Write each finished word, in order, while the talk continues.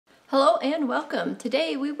Hello and welcome.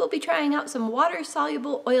 Today we will be trying out some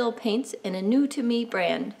water-soluble oil paints in a new to me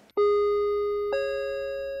brand.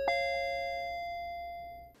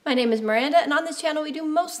 My name is Miranda, and on this channel we do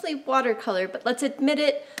mostly watercolor, but let's admit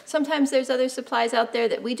it, sometimes there's other supplies out there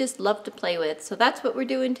that we just love to play with. So that's what we're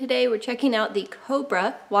doing today. We're checking out the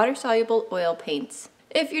COBRA water-soluble oil paints.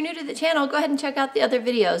 If you're new to the channel, go ahead and check out the other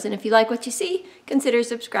videos, and if you like what you see, consider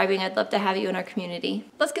subscribing. I'd love to have you in our community.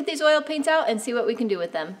 Let's get these oil paints out and see what we can do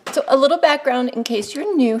with them. So a little background in case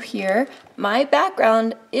you're new here. My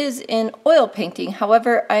background is in oil painting.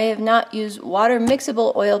 However, I have not used water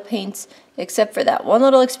mixable oil paints except for that one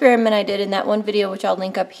little experiment I did in that one video, which I'll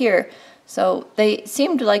link up here. So they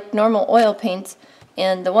seemed like normal oil paints,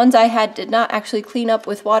 and the ones I had did not actually clean up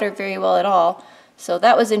with water very well at all. So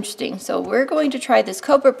that was interesting. So we're going to try this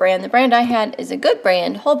COBRA brand. The brand I had is a good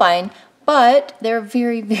brand, Hobein, but they're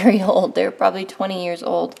very, very old. They're probably 20 years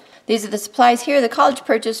old. These are the supplies here the college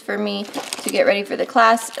purchased for me to get ready for the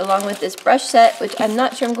class, along with this brush set, which I'm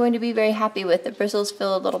not sure I'm going to be very happy with. The bristles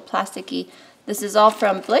feel a little plasticky. This is all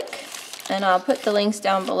from Blick, and I'll put the links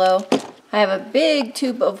down below. I have a big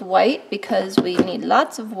tube of white because we need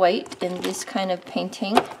lots of white in this kind of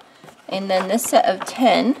painting. And then this set of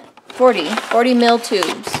 40 mil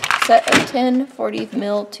tubes. Set of 10 40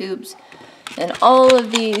 mil tubes. And all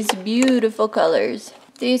of these beautiful colors.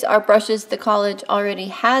 These are brushes the college already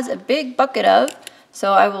has a big bucket of,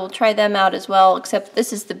 so I will try them out as well, except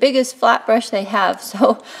this is the biggest flat brush they have,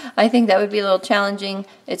 so I think that would be a little challenging.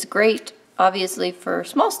 It's great, obviously, for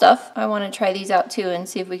small stuff. I want to try these out too and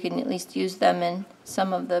see if we can at least use them in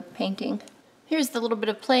some of the painting. Here's the little bit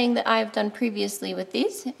of playing that I've done previously with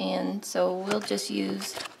these, and so we'll just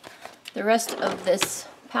use the rest of this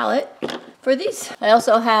palette for these. I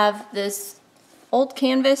also have this old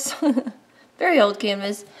canvas, very old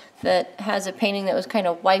canvas, that has a painting that was kind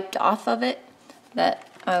of wiped off of it that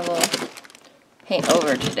I will paint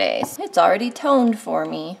over today. It's already toned for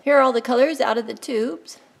me. Here are all the colors out of the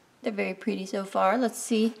tubes. They're very pretty so far. Let's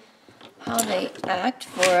see how they act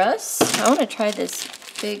for us. I want to try this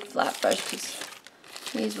big flat brush because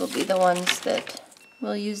these will be the ones that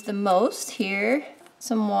we'll use the most. Here,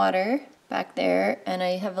 some water back there, and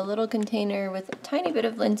I have a little container with a tiny bit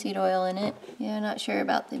of linseed oil in it. Yeah, not sure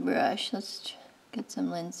about the brush. Let's get some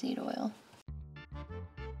linseed oil.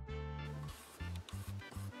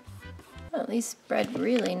 Well, these spread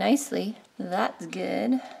really nicely. That's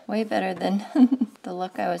good. Way better than the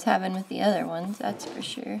luck I was having with the other ones, that's for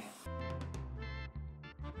sure.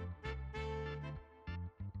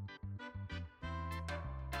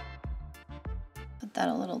 Put that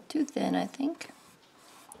a little too thin, I think.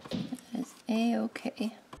 That is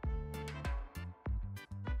a-okay.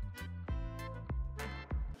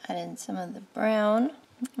 Add in some of the brown.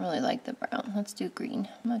 I really like the brown. Let's do green.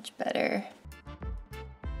 Much better.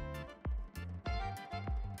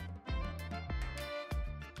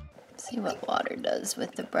 See what water does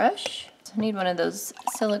with the brush. So I need one of those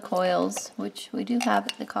silica oils, which we do have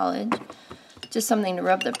at the college. Just something to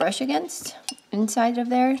rub the brush against inside of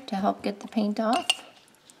there to help get the paint off.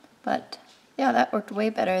 But yeah, that worked way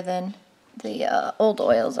better than the old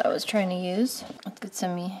oils I was trying to use. Let's get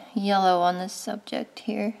some yellow on this subject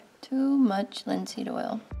here. Too much linseed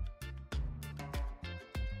oil.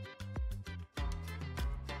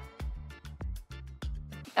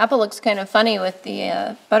 Apple looks kind of funny with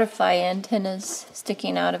the butterfly antennas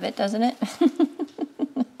sticking out of it, doesn't it? I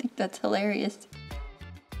think that's hilarious.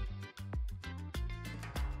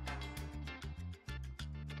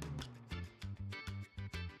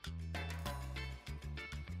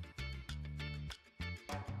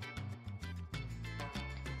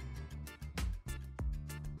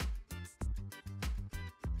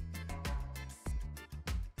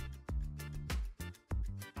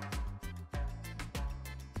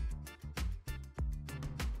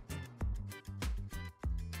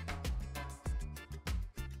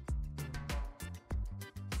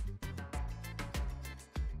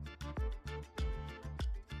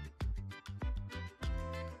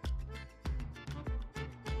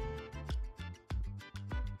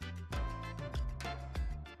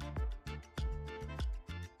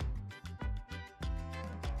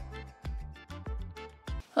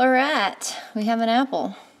 All right, we have an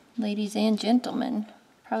apple, ladies and gentlemen.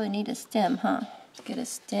 Probably need a stem, huh? Let's get a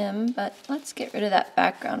stem, but let's get rid of that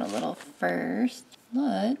background a little first.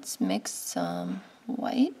 Let's mix some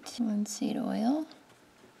white, linseed oil,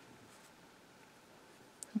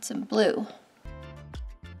 and some blue.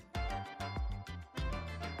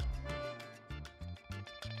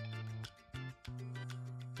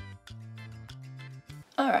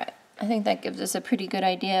 All right, I think that gives us a pretty good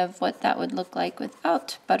idea of what that would look like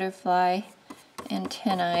without butterfly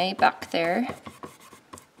antennae back there.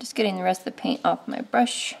 Just getting the rest of the paint off my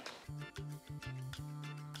brush.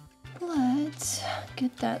 Let's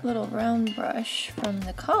get that little round brush from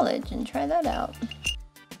the college and try that out.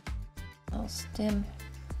 A little stem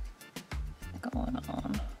going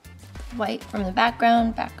on. White from the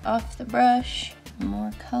background, back off the brush.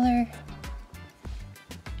 More color.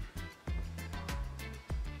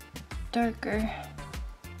 Darker.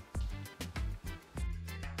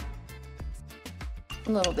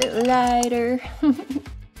 A little bit lighter.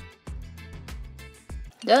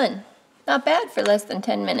 Done. Not bad for less than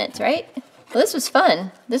 10 minutes, right? Well, this was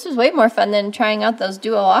fun. This was way more fun than trying out those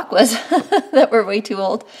duo aquas that were way too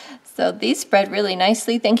old. So these spread really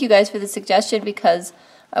nicely. Thank you guys for the suggestion, because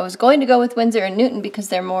I was going to go with Winsor and Newton because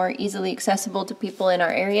they're more easily accessible to people in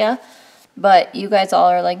our area. But you guys all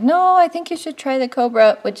are like, no, I think you should try the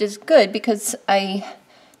Cobra, which is good because I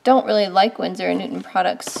don't really like Winsor and Newton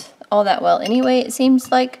products all that well anyway, it seems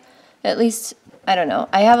like. At least, I don't know.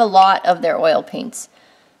 I have a lot of their oil paints,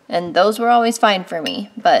 and those were always fine for me.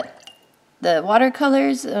 But the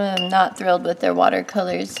watercolors, I'm not thrilled with their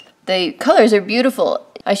watercolors. The colors are beautiful.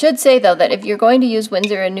 I should say, though, that if you're going to use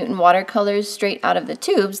Winsor & Newton watercolors straight out of the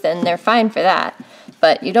tubes, then they're fine for that.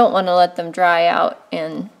 But you don't want to let them dry out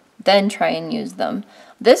and then try and use them.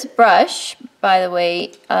 This brush, by the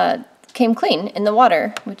way, came clean in the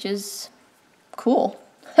water, which is cool.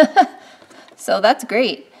 So that's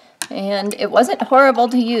great. And it wasn't horrible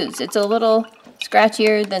to use. It's a little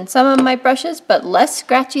scratchier than some of my brushes, but less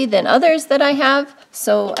scratchy than others that I have.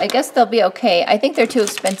 So I guess they'll be okay. I think they're too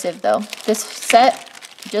expensive, though. This set,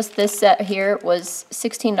 just this set here, was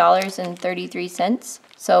 $16.33.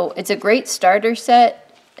 So it's a great starter set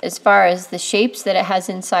as far as the shapes that it has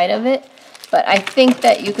inside of it. But I think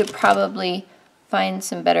that you could probably find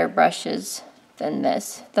some better brushes than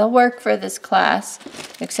this. They'll work for this class,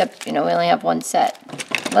 except, you know, we only have one set.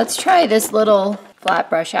 Let's try this little flat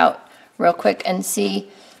brush out real quick and see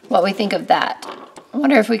what we think of that. I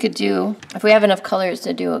wonder if we could do, if we have enough colors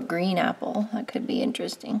to do a green apple. That could be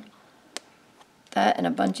interesting. That and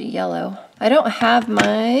a bunch of yellow. I don't have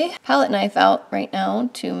my palette knife out right now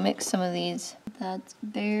to mix some of these. That's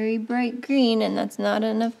very bright green, and that's not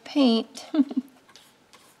enough paint.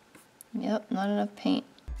 Yep, not enough paint.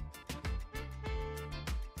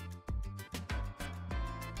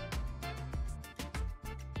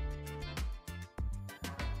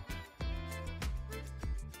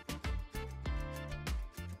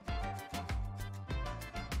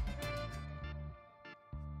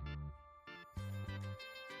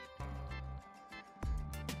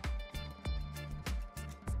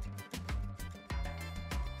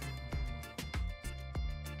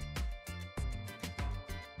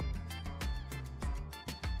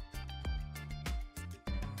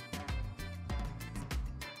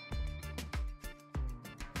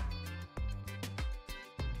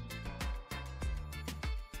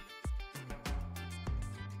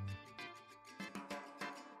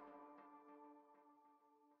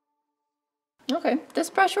 Okay, this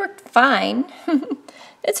brush worked fine.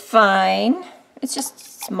 It's fine. It's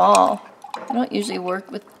just small. I don't usually work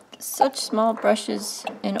with such small brushes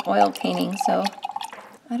in oil painting, so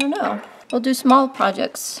I don't know. We'll do small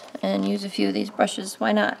projects and use a few of these brushes.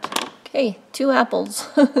 Why not? Okay, 2 apples.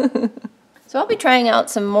 So I'll be trying out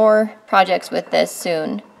some more projects with this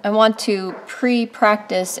soon. I want to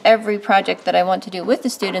pre-practice every project that I want to do with the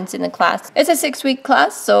students in the class. It's a 6-week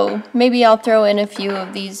class, so maybe I'll throw in a few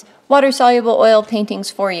of these water-soluble oil paintings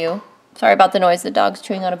for you. Sorry about the noise, the dog's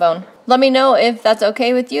chewing on a bone. Let me know if that's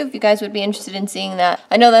okay with you, if you guys would be interested in seeing that.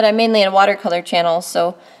 I know that I'm mainly a watercolor channel,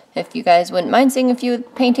 so if you guys wouldn't mind seeing a few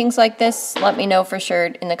paintings like this, let me know for sure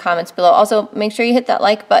in the comments below. Also, make sure you hit that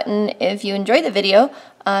like button if you enjoyed the video.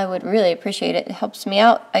 I would really appreciate it. It helps me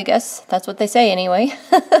out, I guess. That's what they say anyway.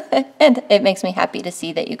 And it makes me happy to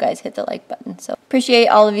see that you guys hit the like button. So appreciate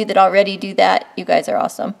all of you that already do that. You guys are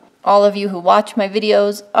awesome. All of you who watch my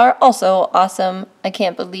videos are also awesome. I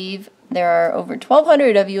can't believe there are over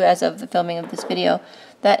 1,200 of you as of the filming of this video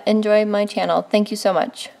that enjoy my channel. Thank you so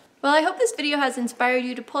much. Well, I hope this video has inspired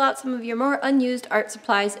you to pull out some of your more unused art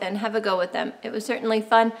supplies and have a go with them. It was certainly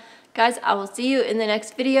fun. Guys, I will see you in the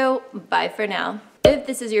next video. Bye for now. If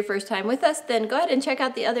this is your first time with us, then go ahead and check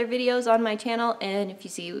out the other videos on my channel, and if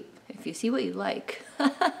you see what you like.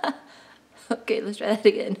 Okay, let's try that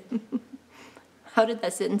again. How did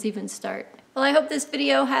that sentence even start? Well, I hope this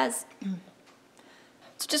video has...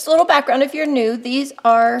 It's just a little background if you're new. These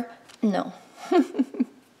are... No.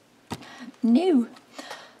 New.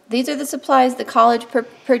 These are the supplies the college...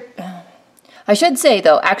 I should say,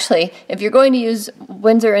 though, actually, if you're going to use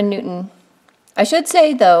Winsor & Newton... I should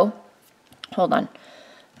say, though... Hold on.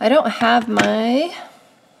 I don't have my,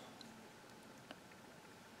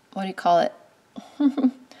 what do you call it?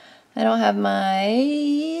 I don't have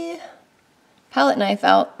my palette knife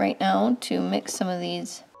out right now to mix some of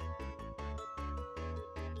these